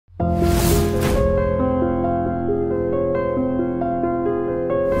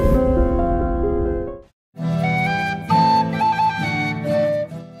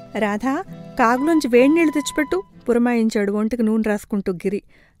రాధా, కాగులోంచి వేడి నీళ్లు తెచ్చిపెట్టు పురమాయించాడు ఒంటికి నూనె రాసుకుంటూ గిరి.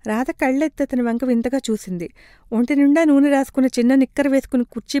 రాధ కళ్ళెత్తి అతని వంక వింతగా చూసింది. ఒంటి నిండా నూనె రాసుకుని చిన్న నిక్కర వేసుకుని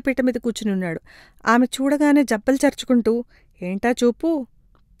కుర్చీపీట మీద కూర్చునున్నాడు. ఆమె చూడగానే జబ్బలు చరుచుకుంటూ, ఏంటా చూపు,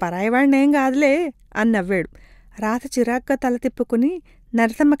 పరాయివాడినేం కాదులే అని నవ్వాడు. రాధ చిరాగ్గా తల తిప్పుకుని,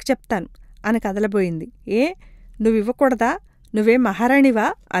 నరసమ్మకి చెప్తాను అని కదలబోయింది. ఏ, నువ్వివ్వకూడదా, నువ్వే మహారాణివా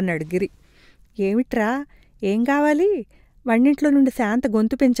అన్నాడు గిరి. ఏమిట్రా, ఏం కావాలి? వంటింట్లో నుండి శాంత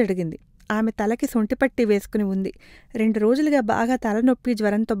గొంతు పెంచడిగింది. ఆమె తలకి సొంటిపట్టి వేసుకుని ఉంది. 2 రోజులుగా బాగా తలనొప్పి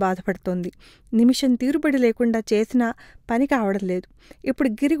జ్వరంతో బాధపడుతోంది. నిమిషం తీరుబడి లేకుండా చేసినా పని కావడం లేదు. ఇప్పుడు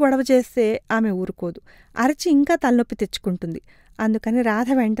గిరి గొడవ చేస్తే ఆమె ఊరుకోదు. అరచి ఇంకా తలనొప్పి తెచ్చుకుంటుంది. అందుకని రాధ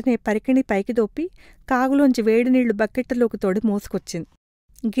వెంటనే పరికిణి పైకి దోపి కాగులోంచి వేడి నీళ్లు బకెట్లోకి తోడి మోసుకొచ్చింది.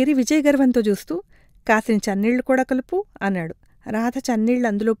 గిరి విజయగర్వంతో చూస్తూ, కాసిన చన్నీళ్లు కూడా కలుపు అన్నాడు. రాధ చన్నీళ్లు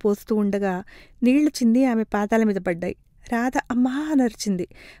అందులో పోస్తూ ఉండగా నీళ్లు చింది ఆమె పాదాల మీద పడ్డాయి. రాధ అమ్మా నరిచింది.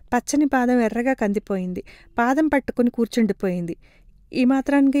 పచ్చని పాదం ఎర్రగా కందిపోయింది. పాదం పట్టుకుని కూర్చుండిపోయింది. ఈ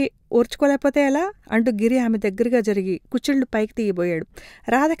మాత్రానికి ఓర్చుకోలేకపోతే ఎలా అంటూ గిరి ఆమె దగ్గరగా జరిగి కుచ్చిళ్ళు పైకి తీయబోయాడు.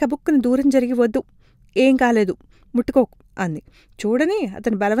 రాధ కబుక్కుని దూరం జరిగి, వద్దు, ఏం కాలేదు, ముట్టుకోకు అంది. చూడని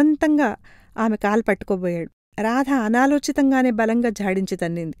అతను బలవంతంగా ఆమె కాలు పట్టుకోబోయాడు. రాధ అనాలోచితంగానే బలంగా జాడించి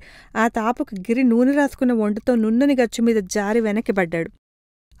తన్నింది. ఆ తాపుకు గిరి నూనె రాసుకున్న ఒంటితో నున్నని గచ్చు మీద జారి వెనక్కి పడ్డాడు.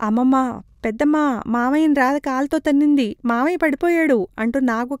 అమ్మమ్మ, పెద్దమ్మ, మామయ్యని రాధ కాలుతో తన్నింది, మామయ్య పడిపోయాడు అంటూ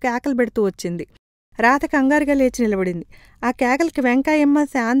నాకు కేకలు పెడుతూ వచ్చింది. రాధ కంగారుగా లేచి నిలబడింది. ఆ కేకలకి వెంకాయమ్మ,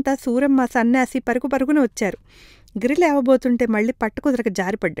 శాంత, సూరమ్మ, సన్యాసి పరుగు పరుగున వచ్చారు. గిరి లేవబోతుంటే మళ్ళీ పట్టుకుదరక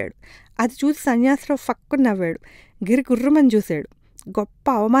జారిపడ్డాడు. అది చూసి సన్యాసిరావు ఫక్కుని నవ్వాడు. గిరి గుర్రుమని చూశాడు. గొప్ప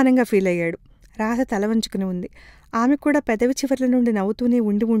అవమానంగా ఫీల్ అయ్యాడు. రాధ తల వంచుకుని ఉంది. ఆమె కూడా పెదవి చివర్ల నుండి నవ్వుతూనే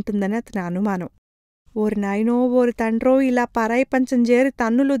ఉండి ఉంటుందని అతని అనుమానం. ఓరి నాయనో, ఓరి తండ్రో, ఇలా పరాయి పంచం చేరి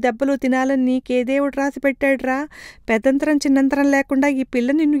తన్నులు దెబ్బలు తినాలని నీకే దేవుడు రాసి పెట్టాడురా. పెద్దంతరం చిన్నంతరం లేకుండా ఈ పిల్ల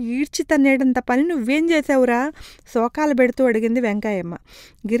నిన్ను ఈడ్చి తన్నేడంత పని నువ్వేం చేశావురా? శోకాలు పెడుతూ అడిగింది వెంకాయమ్మ.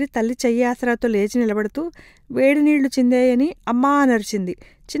 గిరి తల్లి చెయ్యి ఆసరాతో లేచి నిలబడుతూ, వేడి నీళ్లు చిందేయని అమ్మా నరిచింది.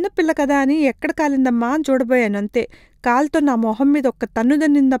 చిన్నపిల్ల కదా అని ఎక్కడ కాలిందమ్మా అని చూడబోయాను, అంతే. కాలుతో నా మొహం మీద ఒక్క తన్ను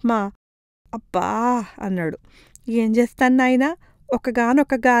దన్నిందమ్మా. అబ్బా అన్నాడు. ఏం చేస్తాను నాయనా,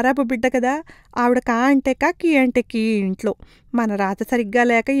 ఒక్కగానొక్క గారాబు బిడ్డ కదా. ఆవిడ కా అంటే కా, కీ అంటే కీ ఇంట్లో. మన రాత సరిగ్గా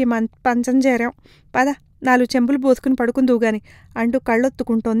లేక ఈ పంచం చేరాం. పద, 4 చెంబులు పోసుకుని పడుకుందువు గాని అంటూ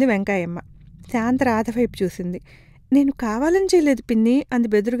కళ్ళొత్తుకుంటోంది వెంకాయమ్మ. శాంత రాధ వైపు చూసింది. నేను కావాలని చేయలేదు పిన్ని అంది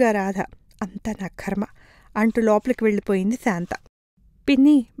బెదురుగా రాధ. అంతా నా కర్మ అంటూ లోపలికి వెళ్ళిపోయింది శాంత.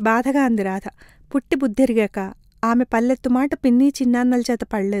 పిన్ని బాధగా అంది రాధ. పుట్టి బుద్ధిరిగాక ఆమె పల్లెత్తు మాట పిన్ని చిన్నాన్నల చేత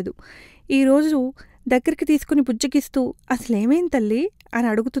పడలేదు. ఈరోజు దగ్గరికి తీసుకుని బుజ్జగిస్తూ, అసలేమేం తల్లి అని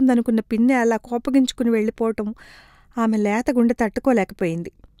అడుగుతుందనుకున్న పిన్ని అలా కోపగించుకుని వెళ్ళిపోవటం ఆమె లేత గుండె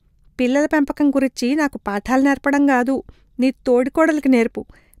తట్టుకోలేకపోయింది. పిల్లల పెంపకం గురించి నాకు పాఠాలు నేర్పడం కాదు, నీ తోడికోడలికి నేర్పు.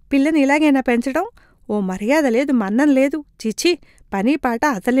 పిల్లని ఇలాగైనా పెంచడం? ఓ మర్యాద లేదు, మన్నం లేదు, చిచి, పని పాట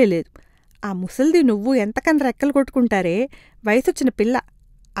అసలే లేదు. ఆ ముసలిది నువ్వు ఎంతకని రెక్కలు కొట్టుకుంటారే, వయసొచ్చిన పిల్ల,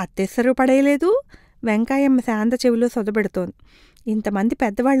 అత్తెసరు పడేయలేదు. వెంకాయమ్మ శాంత చెవిలో సొదబెడుతోంది. ఇంతమంది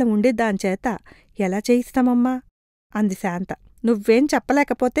పెద్దవాళ్లం ఉండి దానిచేత ఎలా చేయిస్తామమ్మా అంది శాంత. నువ్వేం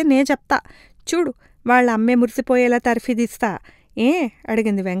చెప్పలేకపోతే నే చెప్తా, చూడు, వాళ్ళ అమ్మే మురిసిపోయేలా తర్ఫీదిస్తా ఏ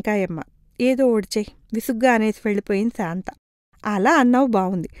అడిగింది వెంకాయమ్మ. ఏదో ఓడిచేయి విసుగ్గా అనేసి వెళ్ళిపోయింది శాంత. అలా అన్నావు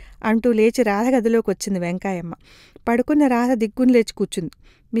బావుంది అంటూ లేచి రాధ గదిలోకి వచ్చింది వెంకాయమ్మ. పడుకున్న రాధ దిగ్గుని లేచి కూర్చుంది.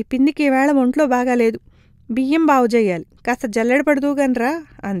 మీ పిన్నికి ఈవేళ ఒంట్లో బాగాలేదు, బియ్యం బాగు చెయ్యాలి, కాస్త జల్లెడ పడుదూగనరా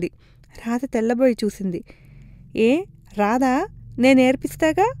అంది. రాధ తెల్లబోయి చూసింది. ఏ రాధా,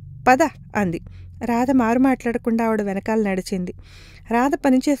 నేనేర్పిస్తాగా, పద అంది. రాధ మారు మాట్లాడకుండా ఆవిడ వెనకాల నడిచింది. రాధ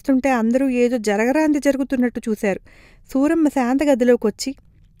పనిచేస్తుంటే అందరూ ఏదో జరగరాంది జరుగుతున్నట్టు చూశారు. సూరమ్మ శాంత గదిలోకి వచ్చి,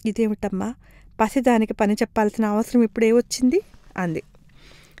 ఇదేమిటమ్మా, పసిదానికి పని చెప్పాల్సిన అవసరం ఇప్పుడే వచ్చింది అంది.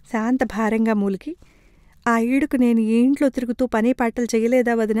 శాంత భారంగా మూలికి, ఆ ఈడుకు నేను ఈ ఇంట్లో తిరుగుతూ పని పాటలు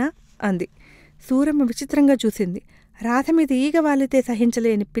చేయలేదా వదినా అంది. సూరమ్మ విచిత్రంగా చూసింది. రాధ మీద ఈగ వాలితే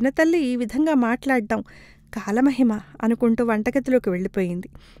సహించలేని పినతల్లి ఈ విధంగా మాట్లాడడం కాలమహిమ అనుకుంటూ వంటగదిలోకి వెళ్ళిపోయింది.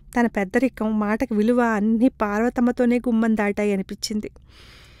 తన పెద్దరికం, మాటకు విలువ అన్నీ పార్వతమ్మతోనే గుమ్మం దాటాయి అనిపించింది.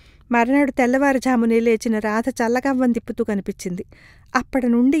 మర్నాడు తెల్లవారుజామునే లేచిన రాధ చల్లగవ్వం తిప్పుతూ కనిపించింది. అప్పటి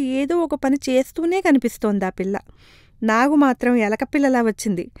నుండి ఏదో ఒక పని చేస్తూనే కనిపిస్తోంది ఆ పిల్ల. నాగు మాత్రం ఎలకపిల్లలా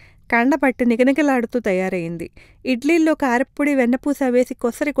వచ్చింది. కండపట్టి నిగనిగలాడుతూ తయారైంది. ఇడ్లీల్లో కారప్పొడి, వెన్నపూస వేసి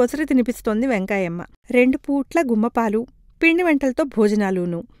కొసరి కొసరి తినిపిస్తోంది వెంకాయమ్మ. 2 పూట్ల గుమ్మపాలు, పిండి వంటలతో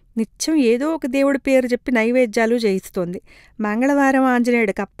భోజనాలును. నిత్యం ఏదో ఒక దేవుడి పేరు చెప్పి నైవేద్యాలు చేయిస్తోంది. మంగళవారం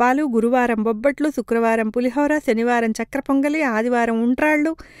ఆంజనేయుడి కప్పాలు, గురువారం బొబ్బట్లు, శుక్రవారం పులిహోర, శనివారం చక్ర పొంగలి, ఆదివారం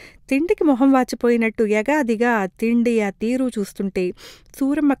ఉండ్రాళ్ళు. తిండికి మొహం వాచిపోయినట్టు ఎగాదిగా ఆ తిండి, ఆ తీరు చూస్తుంటే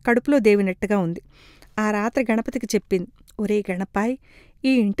సూరమ్మ కడుపులో దేవినట్టుగా ఉంది. ఆ రాత్రి గణపతికి చెప్పింది, ఒరే గణపాయ్,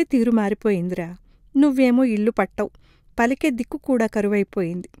 ఈ ఇంటి తీరు మారిపోయిందిరా. నువ్వేమో ఇల్లు పట్టవు, పలికే దిక్కు కూడా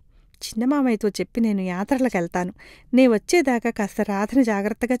కరువైపోయింది. చిన్నమామయ్యతో చెప్పి నేను యాత్రలకెళ్తాను. నే వచ్చేదాకా కాస్త రాధని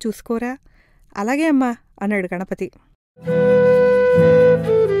జాగ్రత్తగా చూసుకోరా. అలాగే అమ్మా అన్నాడు గణపతి.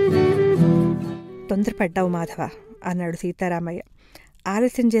 తొందరపడ్డావు మాధవ అన్నాడు సీతారామయ్య.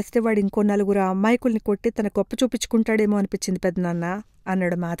 ఆలస్యం చేస్తే వాడు ఇంకో నలుగురు అమ్మాయికుల్ని కొట్టి తన గొప్ప చూపించుకుంటాడేమో అనిపించింది పెద్దనాన్న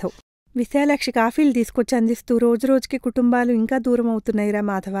అన్నాడు మాధవ్. విశాలాక్షి కాఫీలు తీసుకొచ్చి అందిస్తూ రోజురోజుకి కుటుంబాలు ఇంకా దూరం అవుతున్నాయిరా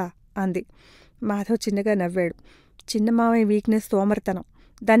మాధవ అంది. మాధవ్ చిన్నగా నవ్వాడు. చిన్నమామయ్య వీక్నెస్ సోమరితనం,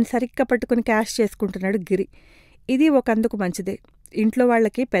 దాన్ని సరిగ్గా పట్టుకుని క్యాష్ చేసుకుంటున్నాడు గిరి. ఇది ఒకందుకు మంచిదే. ఇంట్లో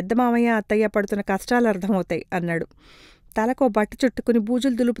వాళ్ళకి పెద్ద మామయ్య అత్తయ్య పడుతున్న కష్టాలు అర్థమవుతాయి అన్నాడు. తలకో బట్ట చుట్టుకుని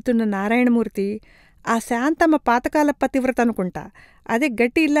బూజులు దులుపుతున్న నారాయణమూర్తి, ఆ శాంతమ్మ పాతకాల పతివ్రత అనుకుంటా, అదే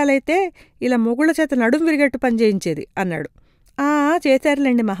గట్టి ఇల్లాలైతే ఇలా మొగుళ్ళ చేత నడుం విరిగట్టు పనిచేయించేది అన్నాడు.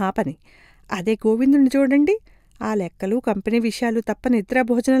 చేశారులేండి మహాపని. అదే గోవిందుని చూడండి, ఆ లెక్కలు కంపెనీ విషయాలు తప్ప నిద్రా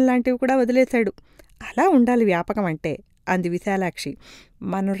భోజనం లాంటివి కూడా వదిలేశాడు. అలా ఉండాలి వ్యాపకం అంటే అంది విశాలాక్షి.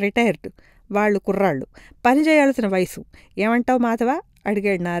 మనం రిటైర్డ్, వాళ్ళు కుర్రాళ్ళు, పని చేయాల్సిన వయసు. ఏమంటావు మాధవ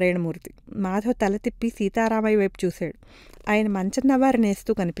అడిగాడు నారాయణమూర్తి. మాధవ్ తల తిప్పి సీతారామయ్య వైపు చూశాడు. ఆయన మంచం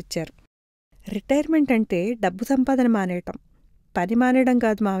నవారనేస్తూ కనిపించారు. రిటైర్మెంట్ అంటే డబ్బు సంపాదన మానేయటం, పని మానేయడం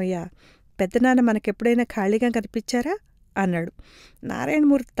కాదు మావయ్య. పెద్దనాన్న మనకెప్పుడైనా ఖాళీగా కనిపించారా అన్నాడు.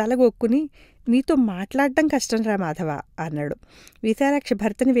 నారాయణమూర్తి తలగొక్కుని, నీతో మాట్లాడడం కష్టంరా మాధవ అన్నాడు. విశాలాక్షి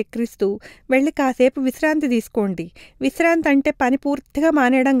భర్తని వెక్కిరిస్తూ, వెళ్ళి కాసేపు విశ్రాంతి తీసుకోండి. విశ్రాంతి అంటే పని పూర్తిగా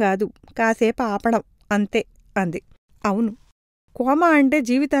మానేయడం కాదు, కాసేపు ఆపడం అంతే అంది. అవును, కోమ అంటే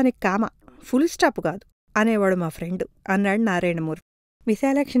జీవితానికి కామ, ఫుల్ స్టాప్ కాదు అనేవాడు మా ఫ్రెండ్ అన్నాడు నారాయణమూర్తి.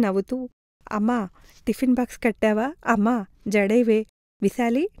 విశాలాక్షి నవ్వుతూ, అమ్మా టిఫిన్ బాక్స్ కట్టావా? అమ్మా జడేవే.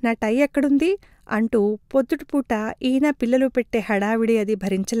 విశాలి, నా టై ఎక్కడుంది అంటూ పొద్దుటిపూట ఈయన పిల్లలు పెట్టే హడావిడి అది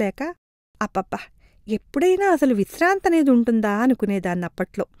భరించలేక, అప్పప్ప ఎప్పుడైనా అసలు విశ్రాంతి అనేది ఉంటుందా అనుకునేదాన్ని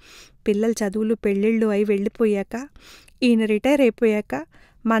అప్పట్లో. పిల్లల చదువులు పెళ్ళిళ్ళు అయి వెళ్ళిపోయాక, ఈయన రిటైర్ అయిపోయాక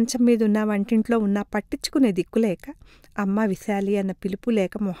మంచం మీదున్న వంటింట్లో ఉన్నా పట్టించుకునే దిక్కులేక, అమ్మ విశాలి అన్న పిలుపు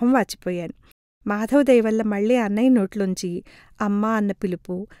లేక మొహం వాచిపోయాను. మాధవ్ దయవల్ల మళ్లీ అన్నయ్య నోట్లోంచి అమ్మ అన్న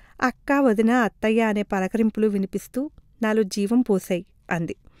పిలుపు, అక్క వదిన అత్తయ్య అనే పలకరింపులు వినిపిస్తూ నాలో జీవం పోసాయి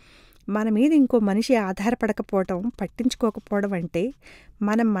అంది. మన మీద ఇంకో మనిషి ఆధారపడకపోవడం, పట్టించుకోకపోవడం అంటే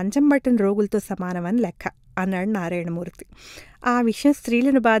మనం మంచం పట్టిన రోగులతో సమానమని లెక్క అన్నాడు నారాయణమూర్తి. ఆ విషయం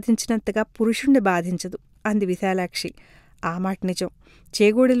స్త్రీలను బాధించినంతగా పురుషుణ్ణి బాధించదు అంది విశాలాక్షి. ఆ మాట నిజం.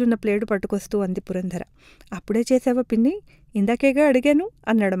 చేగోడీలున్న ప్లేటు పట్టుకొస్తూ అంది పురంధర. అప్పుడే చేసావా పిన్ని? ఇందాకేగా అడిగాను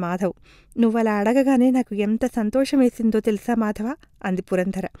అన్నాడు మాధవ్. నువ్వలా అడగగానే నాకు ఎంత సంతోషం వేసిందో తెలుసా మాధవ అంది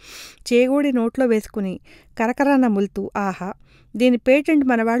పురంధర. చేగోడి నోట్లో వేసుకుని కరకరా నములుతూ, ఆహా, దీని పేటెంట్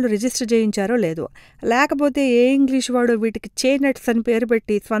మనవాళ్లు రిజిస్టర్ చేయించారో లేదో, లేకపోతే ఏ ఇంగ్లీష్ వాడో వీటికి చేనట్స్ అని పేరు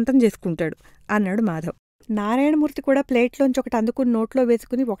పెట్టి స్వంతం చేసుకుంటాడు అన్నాడు మాధవ్. నారాయణమూర్తి కూడా ప్లేట్లోంచి ఒకటి అందుకుని నోట్లో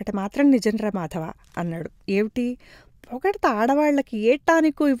వేసుకుని, ఒకటి మాత్రం నిజంరా మాధవ అన్నాడు. ఏమిటి? పొగడత ఆడవాళ్లకి ఏ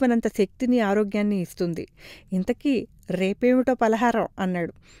టానికో ఇవ్వనంత శక్తిని ఆరోగ్యాన్ని ఇస్తుంది. ఇంతకీ రేపేమిటో పలహారం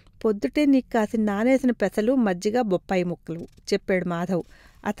అన్నాడు. పొద్దుటే నీకు కాసిన నానేసిన పెసలు, మజ్జిగ, బొప్పాయి ముక్కలు చెప్పాడు మాధవ్.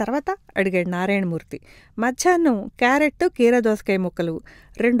 ఆ తర్వాత అడిగాడు నారాయణమూర్తి. మధ్యాహ్నం క్యారెట్, కీరదోసకాయ ముక్కలు,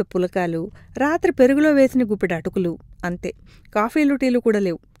 2 పులకాలు, రాత్రి పెరుగులో వేసిన గుప్పిడి అటుకులు అంతే. కాఫీలు టీలు కూడా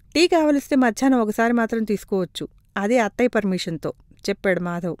లేవు. టీ కావలిస్తే మధ్యాహ్నం ఒకసారి మాత్రం తీసుకోవచ్చు, అదే అత్తయ్య పర్మిషన్తో చెప్పాడు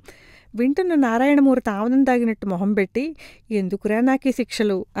మాధవ్. వింటున్న నారాయణమూర్తి ఆముదం తాగినట్టు మొహం పెట్టి, ఎందుకురా నాకీ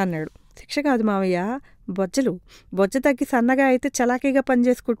శిక్షలు అన్నాడు. శిక్ష కాదు మావయ్య, బొజ్జలు. బొజ్జ తగ్గి సన్నగా అయితే చలాకీగా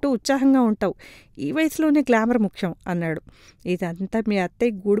పనిచేసుకుంటూ ఉత్సాహంగా ఉంటావు. ఈ వయసులోనే గ్లామర్ ముఖ్యం అన్నాడు. ఇదంతా మీ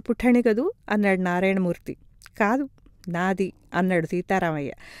అత్తయ్య గూడు పుట్టానే కదూ అన్నాడు నారాయణమూర్తి. కాదు, నాది అన్నాడు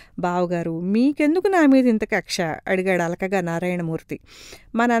సీతారామయ్య. బావుగారు, మీకెందుకు నా మీద ఇంత కక్ష అడిగాడు అలకగా నారాయణమూర్తి.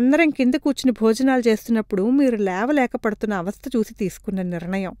 మనందరం కింద కూర్చుని భోజనాలు చేస్తున్నప్పుడు మీరు లేవలేకపడుతున్న అవస్థ చూసి తీసుకున్న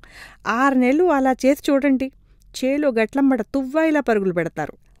నిర్ణయం. 6 నెలలు అలా చేసి చూడండి, చేలో గట్లంబడ తువ్వాయిలా పరుగులు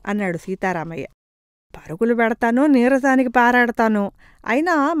పెడతారు అన్నాడు సీతారామయ్య. పరుగులు పెడతానో నీరసానికి పారాడతానో,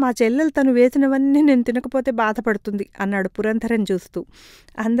 అయినా మా చెల్లెలు తను వేసినవన్నీ నేను తినకపోతే బాధపడుతుంది అన్నాడు పురంధరం చూస్తూ.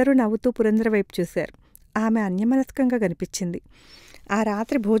 అందరూ నవ్వుతూ పురంధర వైపు చూశారు. ఆమె అన్యమనస్కంగా కనిపించింది. ఆ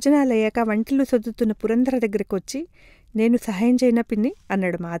రాత్రి భోజనాలయ్యాక వంటిల్లు సొద్దుతున్న పురంధర దగ్గరకొచ్చి, నేను సహాయం చేయనా పిన్ని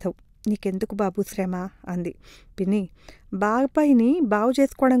అన్నాడు మాధవ్. నీకెందుకు బాబు శ్రమ అంది. పిన్ని, బాబాయిని బాగు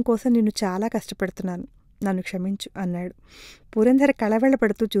చేసుకోవడం కోసం నిన్ను చాలా కష్టపెడుతున్నాను, నన్ను క్షమించు అన్నాడు. పురంధర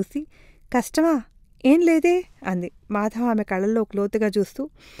కళవెళ్ళపడుతూ చూసి, కష్టమా? ఏం లేదే అంది. మాధవ్ ఆమె కళ్ళల్లో లోతుగా చూస్తూ,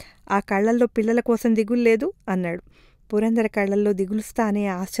 ఆ కళ్ళల్లో పిల్లల కోసం దిగులు లేదు అన్నాడు. పురంధర కళ్ళల్లో దిగులుస్తా అనే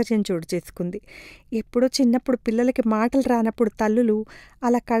ఆశ్చర్యం చోటు చేసుకుంది. ఎప్పుడో చిన్నప్పుడు పిల్లలకి మాటలు రానప్పుడు తల్లులు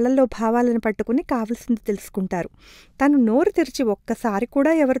అలా కళ్ళల్లో భావాలను పట్టుకుని కావలసింది తెలుసుకుంటారు. తను నోరు తెరిచి ఒక్కసారి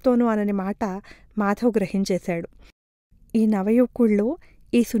కూడా ఎవరితోనూ అనని మాట మాధవ్ గ్రహించేశాడు. ఈ నవయువకుల్లో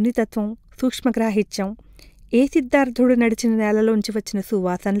ఈ సున్నితత్వం, సూక్ష్మగ్రాహిత్యం ఏ సిద్ధార్థుడు నడిచిన నేలలోంచి వచ్చిన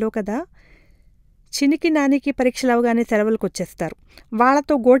సువాసనలో కదా. చినికి నానికి పరీక్షలవగానే సెలవులకొచ్చేస్తారు.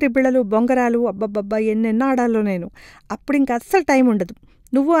 వాళ్లతో గోటిబిళ్ళలు, బొంగరాలు, అబ్బబ్బబ్బా ఎన్నెన్నో ఆడాలో నేను. అప్పుడింక అస్సలు టైం ఉండదు.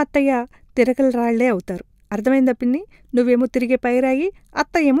 నువ్వు అత్తయ్య తిరగల రాళ్లే అవుతారు. అర్థమైందా పిన్ని? నువ్వేమో తిరిగే పైరాయి,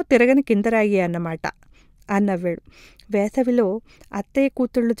 అత్తయ్యేమో తిరగని కిందరాయి అన్నమాట అన్నవ్వాడు. వేసవిలో అత్తయ్య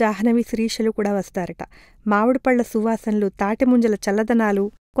కూతుళ్ళు జాహ్నవి, శిరీషలు కూడా వస్తారట. మామిడిపళ్ల సువాసనలు, తాటిముంజల చల్లదనాలు,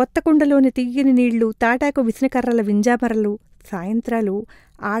 కొత్త కుండలోని తియ్యని నీళ్లు, తాటాకు విసినకర్రల వింజామరలు, సాయంత్రాలు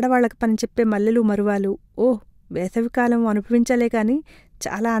ఆడవాళ్లకు పని చెప్పే మల్లెలు, మరువాలు. ఓహ్, వేసవికాలం అనుభవించలే కాని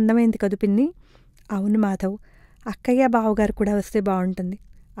చాలా అందమైంది కదు పిన్ని. అవును మాధవ్, అక్కయ్య బావగారు కూడా వస్తే బావుంటుంది.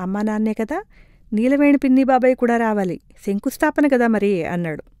 అమ్మా నాన్నే కదా, నీలవేణి పిన్ని బాబాయ్ కూడా రావాలి. శంకుస్థాపన కదా మరి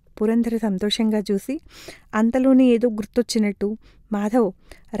అన్నాడు. పురంధర సంతోషంగా చూసి అంతలోనే ఏదో గుర్తొచ్చినట్టు, మాధవ్,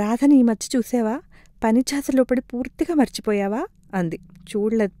 రాధని ఈ మధ్య చూసావా? పనిఛాసలో పడి పూర్తిగా మర్చిపోయావా అంది.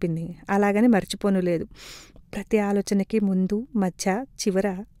 చూడలేదు పిన్ని, అలాగని మర్చిపోనులేదు. ప్రతి ఆలోచనకి ముందు, మధ్య, చివర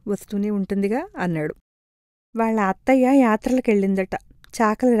వస్తూనే ఉంటుందిగా అన్నాడు. వాళ్ళ అత్తయ్య యాత్రలకెళ్ళిందట.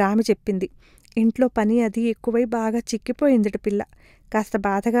 చాకలి రామి చెప్పింది. ఇంట్లో పని అది ఎక్కువై బాగా చిక్కిపోయిందట పిల్ల. కాస్త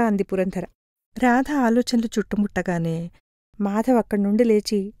బాధగా అంది పురంధర. రాధ ఆలోచనలు చుట్టుముట్టగానే మాధవ్ అక్కడి నుండి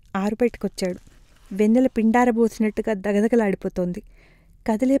లేచి ఆరుబయటకొచ్చాడు. వెన్నెల పిండారబోసినట్టుగా దగదగలాడిపోతోంది.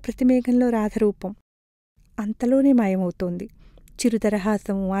 కదిలే ప్రతిమేఘంలో రాధరూపం అంతలోనే మాయమవుతోంది.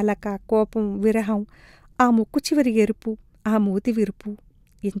 చిరుదరహాసం, అలక, కోపం, విరహం, ఆ ముక్కు చివరి ఎరుపు, ఆ మూతి విరుపు.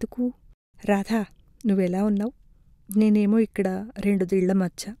 ఎందుకు? రాధా, నువ్వెలా ఉన్నావు? నేనేమో ఇక్కడ 2 దిళ్ల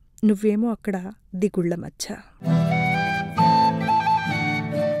మధ్య, నువ్వేమో అక్కడ దిగుళ్ల మధ్య.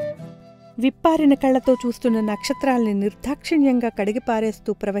 విప్పారిన కళ్లతో చూస్తున్న నక్షత్రాల్ని నిర్దాక్షిణ్యంగా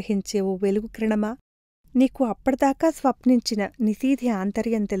కడిగిపారేస్తూ ప్రవహించే ఓ వెలుగు కిరణమా, నీకు అప్పటిదాకా స్వప్నించిన నిశీధి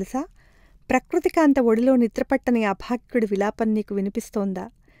ఆంతర్యం తెలుసా? ప్రకృతికాంత ఒడిలో నిద్రపట్టని అభాగ్యుడి విలాపం నీకు వినిపిస్తోందా?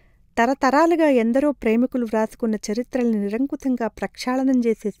 తరతరాలుగా ఎందరో ప్రేమికులు వ్రాసుకున్న చరిత్రల్ని నిరంకుశంగా ప్రక్షాళనం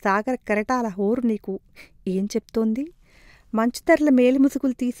చేసే సాగర కెరటాల హోరు నీకు ఏం చెప్తోంది? మంచుతెరల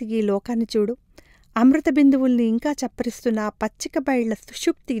మేలిముసుగులు తీసి ఈ లోకాన్ని చూడు. అమృత బిందువుల్ని ఇంకా చప్పరిస్తున్న ఆ పచ్చిక బయళ్ల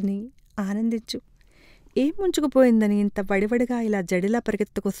సుషుప్తిని ఆనందించు. ఏం ముంచుకుపోయిందని ఇంత వడివడిగా ఇలా జడిలా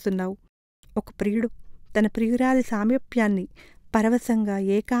పరిగెత్తుకొస్తున్నావు? ఒక ప్రియుడు తన ప్రియురాలి సామీప్యాన్ని పరవశంగా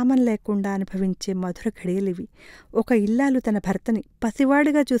ఏ కామం లేకుండా అనుభవించే మధుర ఘడియలివి. ఒక ఇల్లాలు తన భర్తని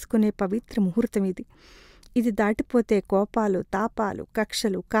పసివాడిగా చూసుకునే పవిత్ర ముహూర్తమిది. ఇది దాటిపోతే కోపాలు, తాపాలు,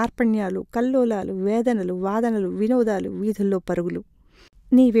 కక్షలు, కార్పణ్యాలు, కల్లోలాలు, వేదనలు, వాదనలు, వినోదాలు, వీధుల్లో పరుగులు.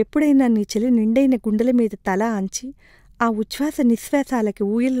 నీవెప్పుడైనా నీ చెలి నిండైన గుండెల మీద తల ఆంచి ఆ ఉచ్ఛ్వాస నిశ్వాసాలకి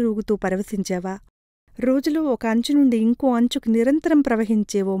ఊయలరూగుతూ పరవశించావా? రోజులో ఒక అంచు నుండి ఇంకో అంచుకు నిరంతరం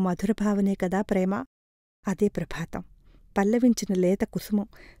ప్రవహించే ఓ మధుర భావనే కదా ప్రేమ. అదే ప్రభాతం. పల్లవించిన లేత కుసుమం,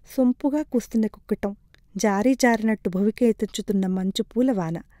 సొంపుగా కూస్తున్న కుక్కటం, జారీ జారినట్టు భువికే తెచ్చుతున్న మంచు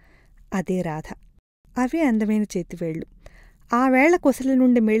పూలవాన. అదే రాధ. అవే అందమైన చేతివేళ్లు. ఆ వేళ్ల కొసల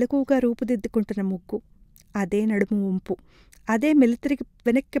నుండి మెళకువగా రూపుదిద్దుకుంటున్న ముగ్గు. అదే నడుము వంపు. అదే మెలితిరిగి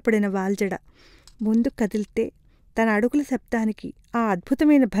వెనక్కిపడిన వాల్జడ. ముందు కదిలితే తన అడుగుల శబ్దానికి ఆ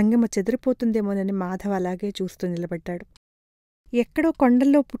అద్భుతమైన భంగిమ చెదిరిపోతుందేమోనని మాధవ్ అలాగే చూస్తూ నిలబడ్డాడు. ఎక్కడో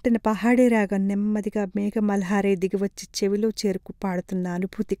కొండల్లో పుట్టిన పహాడీ రాగం నెమ్మదిగా మేఘమల్హారే దిగివచ్చి చెవిలో చేరుకు పాడుతున్న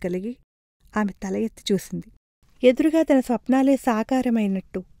అనుభూతి కలిగి ఆమె తల ఎత్తి చూసింది. ఎదురుగా తన స్వప్నాలే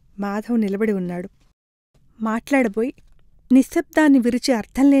సాకారమైనట్టు మాధవ్ నిలబడి ఉన్నాడు. మాట్లాడబోయి నిశ్శబ్దాన్ని విరిచి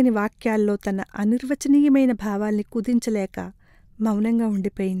అర్థంలేని వాక్యాల్లో తన అనిర్వచనీయమైన భావాల్ని కుదించలేక మౌనంగా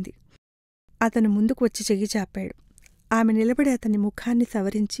ఉండిపోయింది. అతను ముందుకు వచ్చి చెయ్యి చాపాడు. ఆమె నిలబడి అతని ముఖాన్ని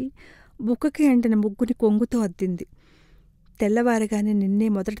సవరించి బుక్కకి అంటిన ముగ్గుని కొంగుతో అద్దింది. తెల్లవారగానే నిన్నే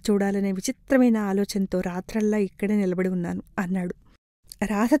మొదట చూడాలనే విచిత్రమైన ఆలోచనతో రాత్రల్లా ఇక్కడే నిలబడి ఉన్నాను అన్నాడు.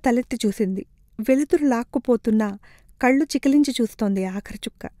 రాధ తలెత్తి చూసింది. వెలుతురు లాక్కుపోతున్నా కళ్ళు చికిలించి చూస్తోంది ఆఖరి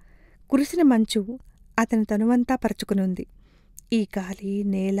చుక్క. కురిసిన మంచు అతని తనువంతా పరచుకునుంది. ఈ గాలి,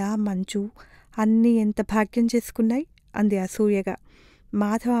 నేల, మంచు అన్నీ ఎంత భాగ్యం చేసుకున్నాయి అంది అసూయగా.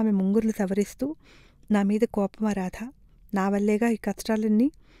 మాధవ ఆమె ముంగుర్లు సవరిస్తూ, నా మీద కోపమా రాధ? నా వల్లేగా ఈ కష్టాలన్నీ.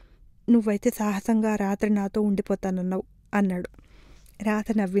 నువ్వైతే సాహసంగా రాత్రి నాతో ఉండిపోతానన్నావు అన్నాడు. రాధ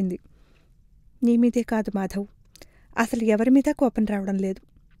నవ్వింది. నీమీదే కాదు మాధవ్, అసలు ఎవరిమీద కోపం రావడం లేదు.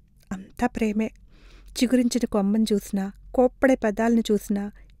 అంతా ప్రేమే. చిగురించిన కొమ్మని చూసినా, కోప్పడే పెదాల్ని చూసినా,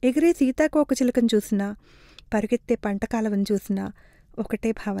 ఎగిరే సీతాకోక చిలుకను చూసినా, పరుగెత్తే పంటకాలవని చూసినా ఒకటే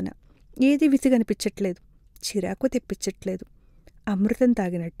భావన. ఏదీ విసిగనిపించట్లేదు, చిరాకు తెప్పించట్లేదు. అమృతం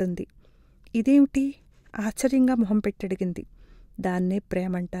తాగినట్టుంది. ఇదేమిటి? ఆశ్చర్యంగా మొహం పెట్టడిగింది. దాన్నే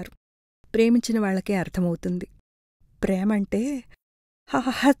ప్రేమంటారు. ప్రేమించిన వాళ్లకే అర్థమవుతుంది. ప్రేమంటే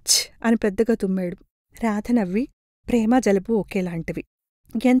హచ్ అని పెద్దగా తుమ్మాడు. రాధ నవ్వి, ప్రేమ జలుబు ఒకేలాంటివి.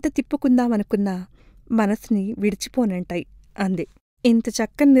 ఎంత తిప్పుకుందామనుకున్నా మనసుని విడిచిపోనంటాయి అంది. ఇంత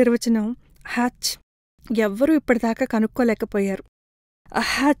చక్కని నిర్వచనం హాచ్ ఎవ్వరూ ఇప్పటిదాకా కనుక్కోలేకపోయారు.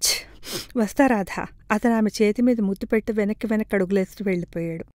 అహాచ్ వస్తా రాధా. అతను ఆమె చేతి మీద ముద్దు పెట్టి వెనక్కి అడుగులేస్తూ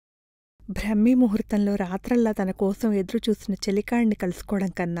వెళ్ళిపోయాడు. బ్రహ్మీ ముహూర్తంలో రాత్రల్లా తన కోసం ఎదురుచూసిన చెలికాడిని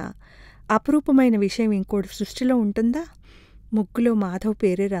కలుసుకోవడం కన్నా అపురూపమైన విషయం ఇంకోటి సృష్టిలో ఉంటుందా? ముగ్గులో మాధవ్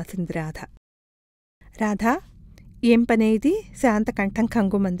పేరే రాసింది రాధ. రాధా, ఏం పనే ఇది? శాంత కంఠం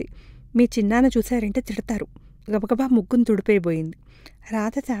కంగుమంది. మీ చిన్నాన్న చూశారంటే తిడతారు. గబగబా ముగ్గును తుడిపేయబోయింది.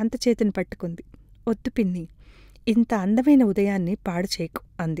 రాధ శాంత చేతిని పట్టుకుంది. వద్దు పిన్ని, ఇంత అందమైన ఉదయాన్ని పాడు చేయకు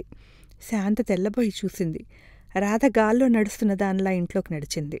అంది. శాంత తెల్లబోయి చూసింది. రాధ గాల్లో నడుస్తున్న దానిలా ఇంట్లోకి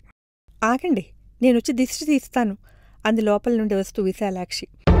నడిచింది. ఆగండి, నేనొచ్చి దిష్టి తీస్తాను అంది లోపల నుండి వస్తూ విశాలాక్షి.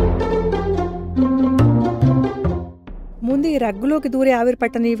 ముందు ఈ రగ్గులోకి దూరి ఆవిరి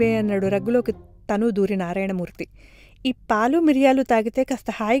పట్టనీవే అన్నాడు రగ్గులోకి తను దూరి నారాయణమూర్తి. ఈ పాలు మిరియాలు తాగితే కాస్త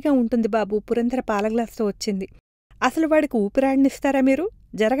హాయిగా ఉంటుంది బాబు. పురంధర పాల గ్లాస్తో వచ్చింది. అసలు వాడికి ఊపిరాడినిస్తారా మీరు?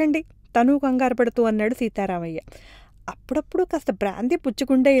 జరగండి తను కంగారు పడుతూ అన్నాడు సీతారామయ్య. అప్పుడప్పుడు కాస్త బ్రాంతి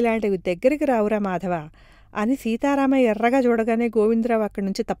పుచ్చుకుంటే ఇలాంటివి దగ్గరికి రావురా మాధవ అని సీతారామయ్య ఎర్రగా చూడగానే గోవిందరావు అక్కడి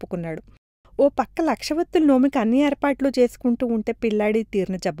నుంచి తప్పుకున్నాడు. ఓ పక్క లక్షవత్తుల నోమికి అన్ని ఏర్పాట్లు చేసుకుంటూ ఉంటే పిల్లాడి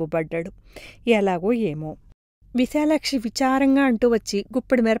తీరిన జబ్బుపడ్డాడు. ఎలాగో ఏమో. విశాలాక్షి విచారంగా అంటూ వచ్చి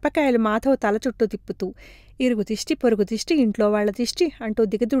గుప్పెడు మిరపకాయలు మాధవ్ తల చుట్టూ తిప్పుతూ ఇరుగు దిష్టి పొరుగు దిష్టి ఇంట్లో వాళ్ల దిష్టి అంటూ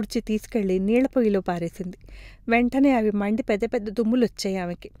దిగదుడిచి తీసుకెళ్లి నీళ్ల పొయ్యిలో పారేసింది. వెంటనే అవి మండి పెద్ద పెద్ద దుమ్ములొచ్చాయి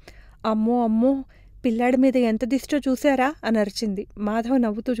ఆమెకి. అమ్మో అమ్మో, పిల్లాడి మీద ఎంత దిష్టో చూశారా అని అరిచింది. మాధవ్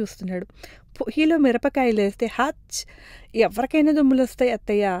నవ్వుతూ చూస్తున్నాడు. పొయ్యిలో మిరపకాయలేస్తే హాచ్, ఎవరికైనా దుమ్ములొస్తాయి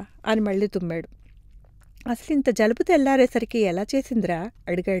అత్తయ్య అని మళ్ళీ తుమ్మాడు. అసలు ఇంత జలుబు తెల్లారేసరికి ఎలా చేసిందిరా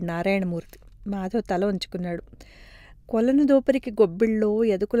అడిగాడు నారాయణమూర్తి. మాధవ్ తల ఉంచుకున్నాడు. కొలను దోపరికి గొబ్బిళ్ళో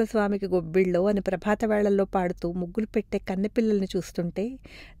యదుకుల స్వామికి గొబ్బిళ్ళో అని ప్రభాతవేళల్లో పాడుతూ ముగ్గులు పెట్టే కన్నెపిల్లల్ని చూస్తుంటే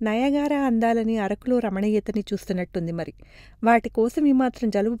నయగార అందాలని అరకులో రమణీయతని చూస్తున్నట్టుంది. మరి వాటి కోసం ఈ మాత్రం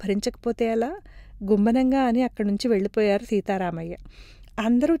జలుబు భరించకపోతే అలా గుమ్మనంగా అని అక్కడి నుంచి వెళ్ళిపోయారు సీతారామయ్య.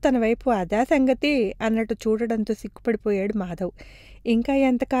 అందరూ తన వైపు అదా సంగతి అన్నట్టు చూడడంతో సిగ్గుపడిపోయాడు మాధవ్. ఇంకా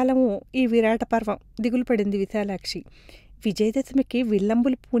ఎంతకాలమో ఈ విరాట పర్వం దిగులు పడింది విశాలాక్షి. విజయదశమికి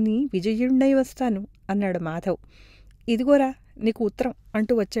విల్లంబులు పూని విజయుణ్ణై వస్తాను అన్నాడు మాధవ్. ఇదిగోరా నీకు ఉత్తరం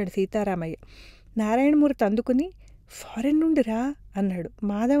అంటూ వచ్చాడు సీతారామయ్య. నారాయణమూర్తి అందుకుని ఫారెన్ నుండి రా అన్నాడు.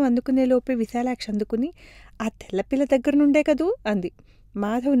 మాధవ్ అందుకునేలోపే విశాలాక్షి అందుకుని ఆ తెల్లపిల్ల దగ్గర నుండే కదూ అంది.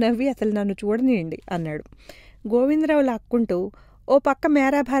 మాధవ్ నవ్వి అసలు నన్ను చూడనియండి అన్నాడు. గోవిందరావు లాక్కుంటూ ఓ పక్క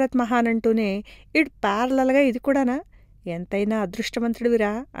మేరా భారత్ మహాన్ అంటూనే ఇటు ప్యారలల్గా ఇది కూడానా? ఎంతైనా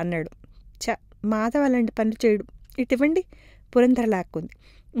అదృష్టవంతుడివిరా అన్నాడు. మాధవ్ అలాంటి పనులు చేయడు. ఇటివ్వండి. పురంధర లాక్కుంది.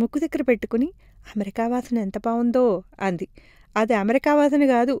 ముక్కు దగ్గర పెట్టుకుని అమెరికా వాసన ఎంత బావుందో అంది. అది అమెరికా వాసన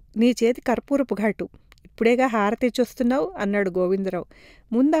కాదు, నీ చేతి కర్పూరపు ఘాటు. ఇప్పుడేగా హారతిచ్చొస్తున్నావు అన్నాడు గోవిందరావు.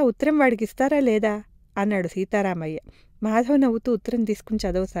 ముందా ఉత్తరం వాడికి ఇస్తారా లేదా అన్నాడు సీతారామయ్య. మాధవ్ నవ్వుతూ ఉత్తరం తీసుకుని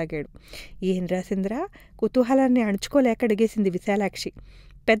చదవసాగాడు. ఏం రాసిందిరా? కుతూహలాన్ని అణుచుకోలేక అడిగేసింది విశాలాక్షి.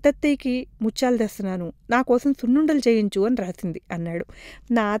 పెద్దత్తయ్యకి ముత్యాలు తెస్తున్నాను, నా కోసం సున్నుండలు చేయించు అని రాసింది అన్నాడు.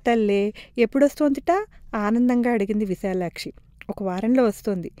 నా తల్లే, ఎప్పుడొస్తోందిట ఆనందంగా అడిగింది విశాలాక్షి. 1 వారంలో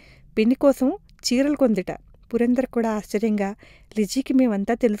వస్తోంది. పిన్ని కోసం చీరలు కొందిట. పురంధర్ కూడా ఆశ్చర్యంగా లిజీకి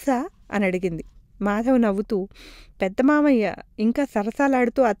మేమంతా తెలుసా అని అడిగింది. మాధవ్ నవ్వుతూ పెద్ద మామయ్య ఇంకా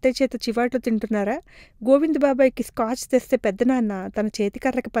సరసాలాడుతూ అత్తయ్య చేత చివాట్లు తింటున్నారా? గోవింద్ బాబాయ్కి స్కాచ్ తెస్తే పెద్దనాన్న తన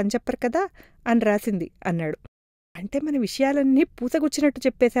చేతికర్రకి పనిచెప్పరు కదా అని రాసింది అన్నాడు. అంటే మన విషయాలన్నీ పూసగుచ్చినట్టు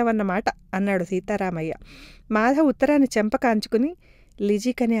చెప్పేశావన్నమాట అన్నాడు సీతారామయ్య. మాధవ్ ఉత్తరాన్ని చెంప కాంచుకుని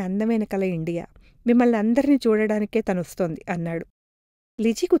లిజీకనే అందమైన కళ ఇండియా, మిమ్మల్ని అందరినీ చూడడానికే తనొస్తోంది అన్నాడు.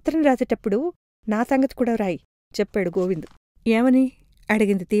 లిజీకి ఉత్తరం రాసేటప్పుడు నా సంగతి కూడా రాయి చెప్పాడు గోవింద్. ఏమని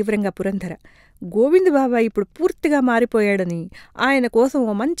అడిగింది తీవ్రంగా పురంధర. గోవింద్ బాబాయ్ ఇప్పుడు పూర్తిగా మారిపోయాడని, ఆయన కోసం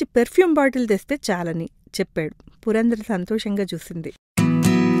ఓ మంచి పెర్ఫ్యూమ్ బాటిల్ తెస్తే చాలని చెప్పాడు. పురంధర సంతోషంగా చూసింది.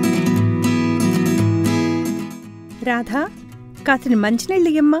 రాధా, కాసిన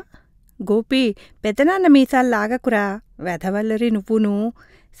మంచినీళ్ళియ్యమ్మా. గోపి, పెద్దనాన్న మీసాలు లాగకురా, వెధవల్లరి నువ్వును.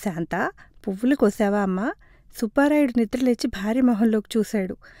 శాంత, పువ్వులు కోసావా అమ్మా? సుబ్బారాయుడు నిద్రలేచి భార్య మొహంలోకి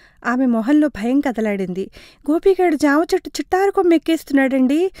చూశాడు. ఆమె మొహంలో భయం కదలాడింది. గోపిగాడు జామ చెట్టు చిట్టారు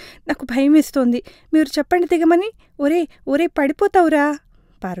కొమ్మెక్కేస్తున్నాడండి, నాకు భయం వేస్తోంది, మీరు చెప్పండి దిగమని. ఒరే పడిపోతావురా.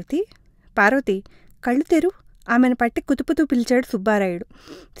 పార్వతి కళ్ళు తెరు ఆమెను పట్టి కుతుపుతూ పిలిచాడు సుబ్బారాయుడు.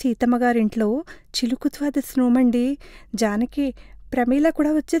 సీతమ్మగారింట్లో చిలుకు ద్వాదశి నోమండి. జానకి, ప్రమీల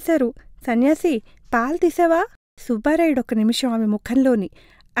కూడా వచ్చేశారు. సన్యాసి, పాలు తీసావా? సుబ్బారాయుడు 1 నిమిషం ఆమె ముఖంలోని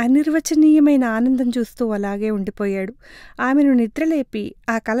అనిర్వచనీయమైన ఆనందం చూస్తూ అలాగే ఉండిపోయాడు. ఆమెను నిద్రలేపి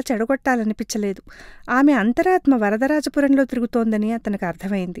ఆ కల చెడగొట్టాలనిపించలేదు. ఆమె అంతరాత్మ వరదరాజపురంలో తిరుగుతోందని అతనికి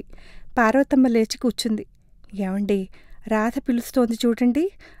అర్థమైంది. పార్వతమ్మ లేచి కూర్చుంది. ఏమండి, రాధ పిలుస్తోంది చూడండి.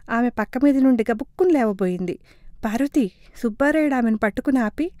 ఆమె పక్క మీద నుండి గబుక్కుని లేవబోయింది. పార్వతి, సుబ్బారాయుడు ఆమెను పట్టుకుని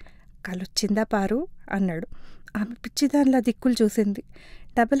ఆపి, కలొచ్చిందా పారు అన్నాడు. ఆమె పిచ్చిదానిలా దిక్కులు చూసింది.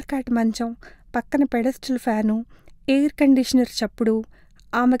 డబుల్ కాట్ మంచం, పక్కన పెడస్టల్ ఫ్యాను, ఎయిర్ కండిషనర్ చప్పుడు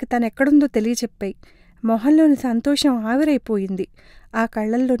ఆమెకు తనెక్కడుందో తెలియచెప్పాయి. మొహంలోని సంతోషం ఆవిరైపోయింది. ఆ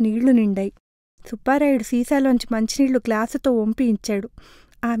కళ్ళల్లో నీళ్లు నిండాయి. సుబ్బారాయుడు సీసాలోంచి మంచినీళ్లు గ్లాసుతో వంపి ఇచ్చాడు.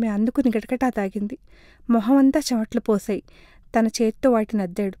 ఆమె అందుకుని గటగటా తాగింది. మొహమంతా చెమట్లు పోసాయి. తన చేత్తో వాటిని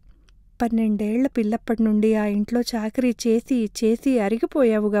అద్దాడు. 12 ఏళ్ల పిల్లప్పటి నుండి ఆ ఇంట్లో చాకరీ చేసి చేసి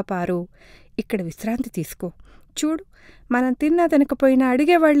అరిగిపోయావుగా పారు. ఇక్కడ విశ్రాంతి తీసుకో. చూడు, మనం తిన్నా తినకపోయినా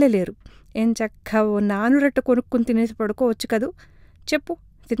అడిగేవాళ్లే లేరు. ఏం చక్క ఓ నానురట్ట కొనుక్కుని తినేసి పడుకోవచ్చు కదూ. చెప్పు,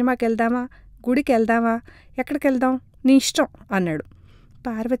 సినిమాకెళ్దామా, గుడికెళ్దామా, ఎక్కడికెళ్దాం, నీ ఇష్టం అన్నాడు.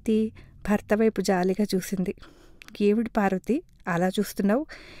 పార్వతి భర్త వైపు జాలిగా చూసింది. ఏమిటి పార్వతి అలా చూస్తున్నావు?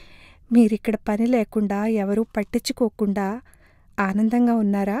 మీరిక్కడ పని లేకుండా ఎవరూ పట్టించుకోకుండా ఆనందంగా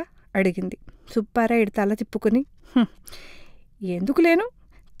ఉన్నారా అడిగింది. సుబ్బారాయుడు తల తిప్పుకుని, ఎందుకు లేను,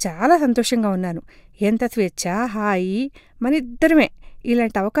 చాలా సంతోషంగా ఉన్నాను. ఎంత స్వేచ్ఛ, హాయి, మనిద్దరమే.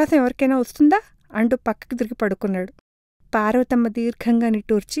 ఇలాంటి అవకాశం ఎవరికైనా వస్తుందా అంటూ పక్కకి తిరిగి పడుకున్నాడు. పార్వతమ్మ దీర్ఘంగా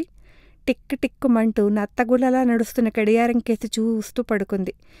నిట్టూర్చి టిక్కు టిక్కుమంటూ నత్తగులలా నడుస్తున్న గడియారం కేసి చూస్తూ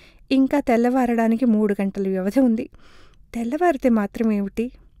పడుకుంది. ఇంకా తెల్లవారడానికి 3 గంటల వ్యవధి ఉంది. తెల్లవారితే మాత్రమేమిటి,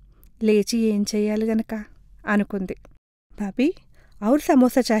 లేచి ఏం చెయ్యాలి గనక అనుకుంది. బాబీ, ఔర్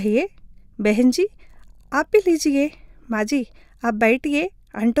సమోసా చాహియే, బెహన్జీ ఆపి లీజియే, మాజీ ఆ బయటియే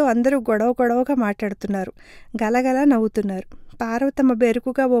అంటూ అందరూ గొడవ గొడవగా మాట్లాడుతున్నారు. గలగల నవ్వుతున్నారు. పార్వతమ్మ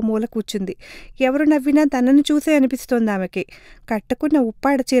బెరుకుగా ఓ మూల కూర్చుంది. ఎవరు నవ్వినా తనను చూసే అనిపిస్తోంది ఆమెకి. కట్టుకున్న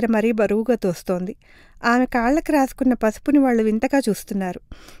ఉప్పాడ చీర మరీ బరువుగా తోస్తోంది. ఆమె కాళ్లకు రాసుకున్న పసుపుని వాళ్ళు వింతగా చూస్తున్నారు.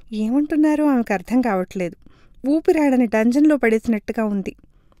 ఏమంటున్నారో ఆమెకు అర్థం కావట్లేదు. ఊపిరాడని డంజన్లో పడేసినట్టుగా ఉంది.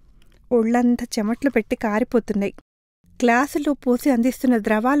 ఒళ్లంతా చెమట్లు పెట్టి కారిపోతున్నాయి. గ్లాసులో పోసి అందిస్తున్న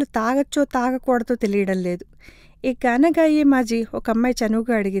ద్రవాలు తాగచ్చో తాగకూడదో తెలియడం లేదు. ఏ గానగాయే మాజీ, ఒక అమ్మాయి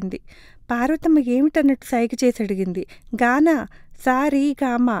చనువుగా అడిగింది. పార్వతమ్మ ఏమిటన్నట్టు సైగ చేసి అడిగింది. గానా, సారీ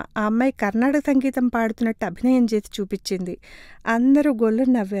గామ. ఆ అమ్మాయి కర్ణాటక సంగీతం పాడుతున్నట్టు అభినయం చేసి చూపించింది. అందరూ గొల్లు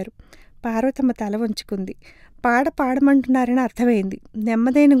నవ్వారు. పార్వతమ్మ తల వంచుకుంది. పాడమంటున్నారని అర్థమైంది.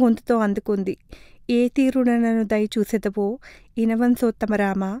 నెమ్మదైన గొంతుతో అందుకుంది. ఏ తీరున నన్ను దయ చూసెదవో ఇనవంశోత్తమ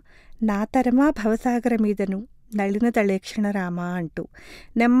రామ, నా తరమా భవసాగర మీదను నళిన తళేక్షణ రామ అంటూ.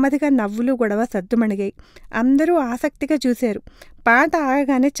 నెమ్మదిగా నవ్వులు గొడవ సద్దుమణిగాయి. అందరూ ఆసక్తిగా చూశారు. పాట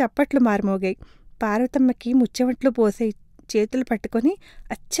ఆగగానే చప్పట్లు మారుమోగాయి. పార్వతమ్మకి ముచ్చెమట్లు పోసాయి. చేతులు పట్టుకొని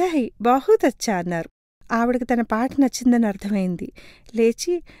అచ్చాహి, బాహుత్ అచ్చా అన్నారు. ఆవిడకి తన పాట నచ్చిందని అర్థమైంది.